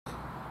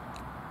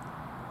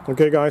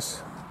Okay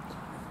guys,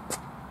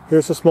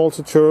 here's a small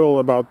tutorial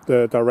about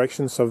the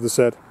directions of the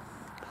ZED.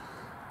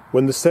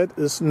 When the ZED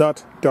is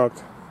not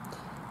docked,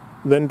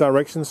 then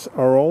directions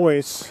are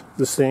always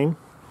the same.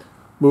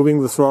 Moving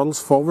the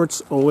throttles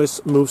forwards always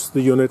moves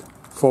the unit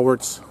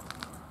forwards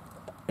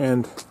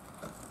and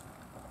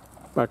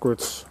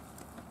backwards,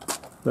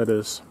 that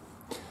is.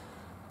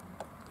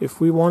 If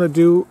we want to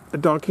do a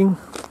docking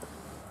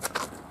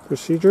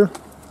procedure,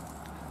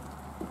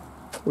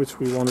 which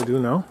we want to do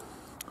now,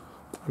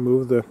 I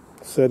move the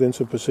ZED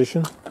into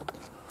position,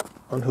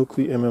 unhook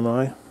the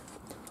MMI,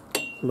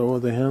 lower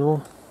the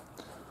handle,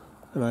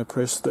 and I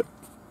press the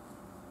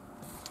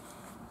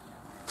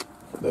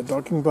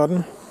docking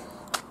button.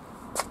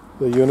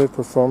 The unit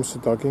performs the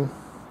docking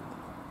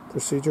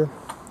procedure,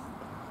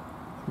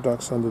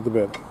 docks under the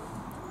bed.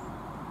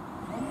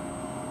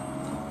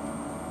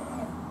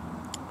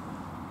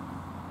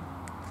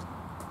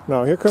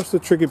 Now here comes the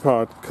tricky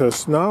part,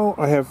 because now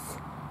I have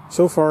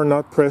so far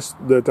not pressed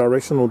the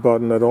directional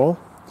button at all.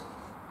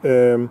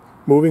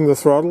 Moving the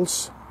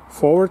throttles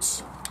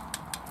forwards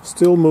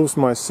still moves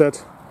my ZED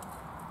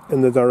in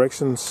the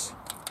directions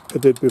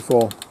it did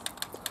before.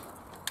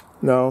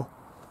 Now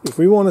if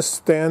we want to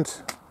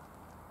stand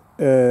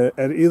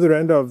at either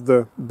end of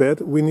the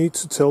bed, we need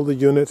to tell the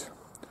unit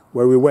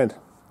where we went.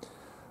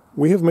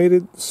 We have made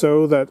it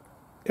so that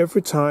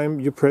every time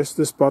you press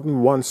this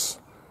button once,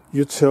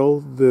 you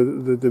tell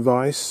the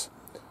device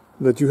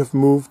that you have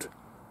moved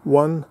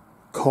one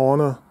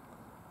corner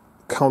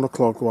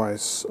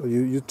counterclockwise.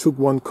 You took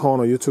one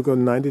corner, you took a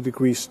 90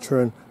 degrees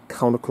turn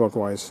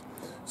counterclockwise.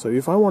 So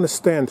if I want to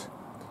stand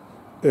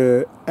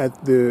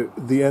at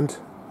the end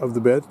of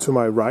the bed to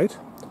my right,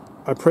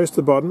 I press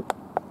the button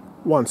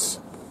once.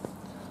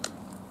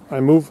 I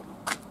move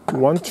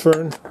one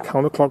turn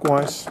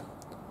counterclockwise.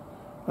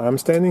 I'm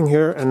standing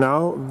here, and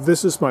now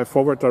this is my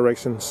forward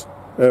directions.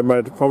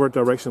 My forward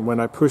direction when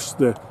I push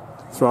the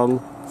throttle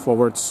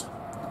forwards.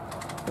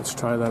 Let's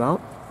try that out.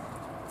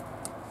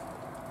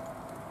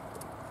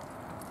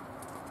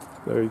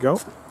 There you go.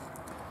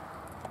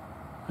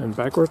 And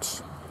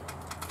backwards.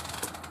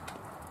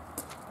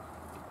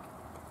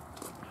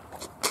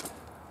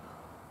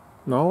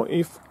 Now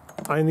if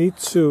I need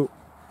to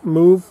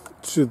move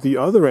to the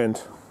other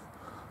end,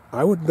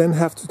 I would then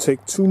have to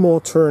take two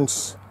more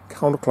turns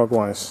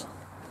counterclockwise.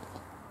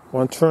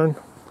 One turn,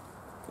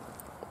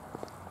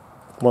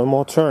 one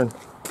more turn,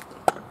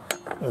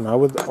 and I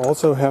would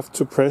also have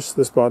to press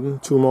this button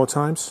two more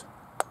times.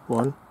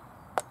 1,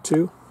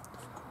 2,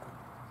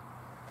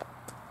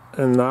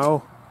 and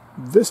now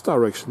this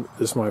direction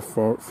is my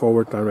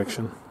forward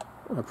direction.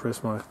 I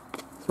press my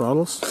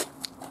throttles,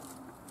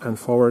 and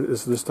forward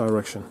is this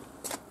direction.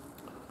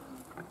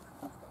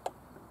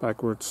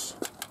 Backwards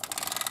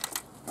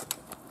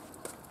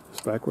is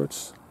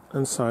backwards,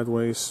 and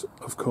sideways,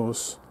 of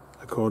course,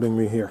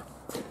 accordingly here.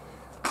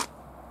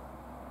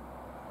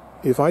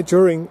 If I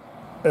during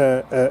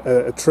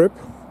a trip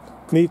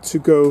need to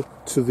go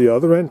to the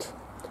other end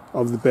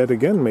of the bed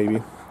again,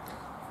 maybe,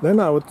 then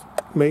I would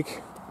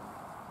make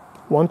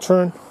one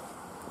turn,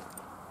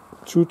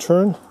 two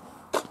turn,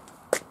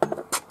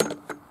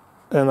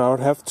 and I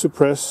would have to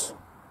press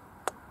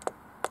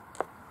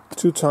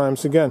two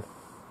times again,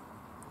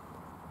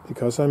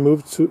 because I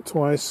moved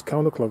twice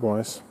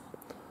counterclockwise,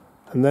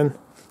 and then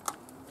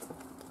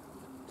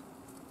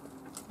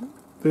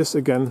this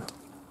again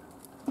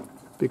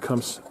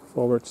becomes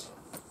forwards.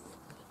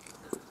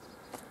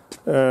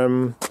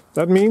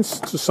 That means,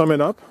 to sum it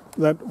up,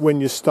 that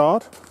when you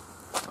start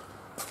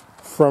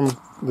from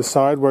the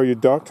side where you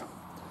docked,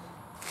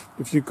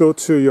 if you go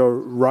to your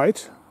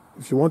right,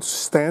 if you want to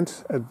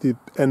stand at the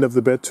end of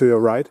the bed to your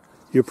right,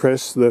 you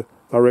press the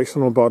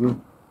directional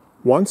button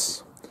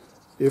once.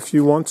 If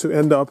you want to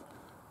end up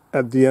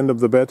at the end of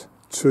the bed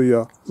to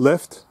your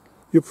left,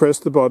 you press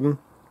the button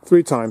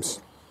 3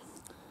 times.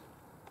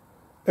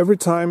 Every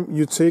time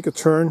you take a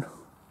turn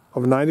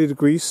of 90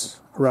 degrees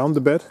around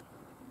the bed,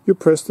 you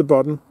press the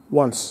button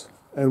once,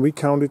 and we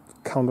count it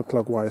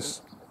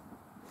counterclockwise.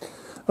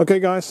 Okay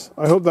guys,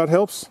 I hope that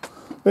helps.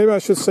 Maybe I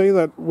should say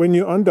that when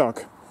you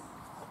undock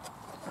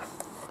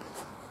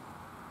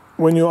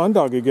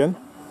again,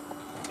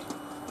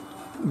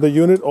 the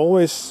unit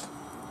always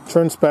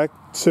turns back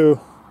to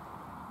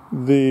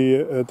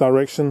the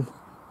direction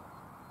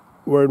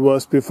where it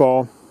was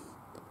before.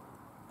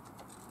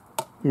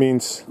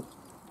 Means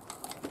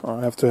I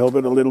have to help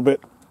it a little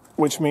bit,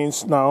 which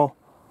means now,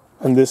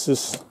 and this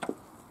is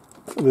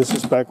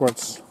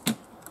backwards.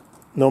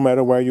 No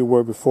matter where you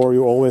were before,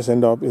 you always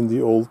end up in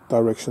the old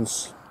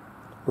directions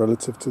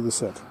relative to the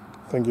ZED.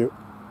 Thank you.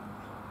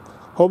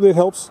 Hope it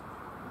helps.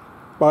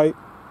 Bye.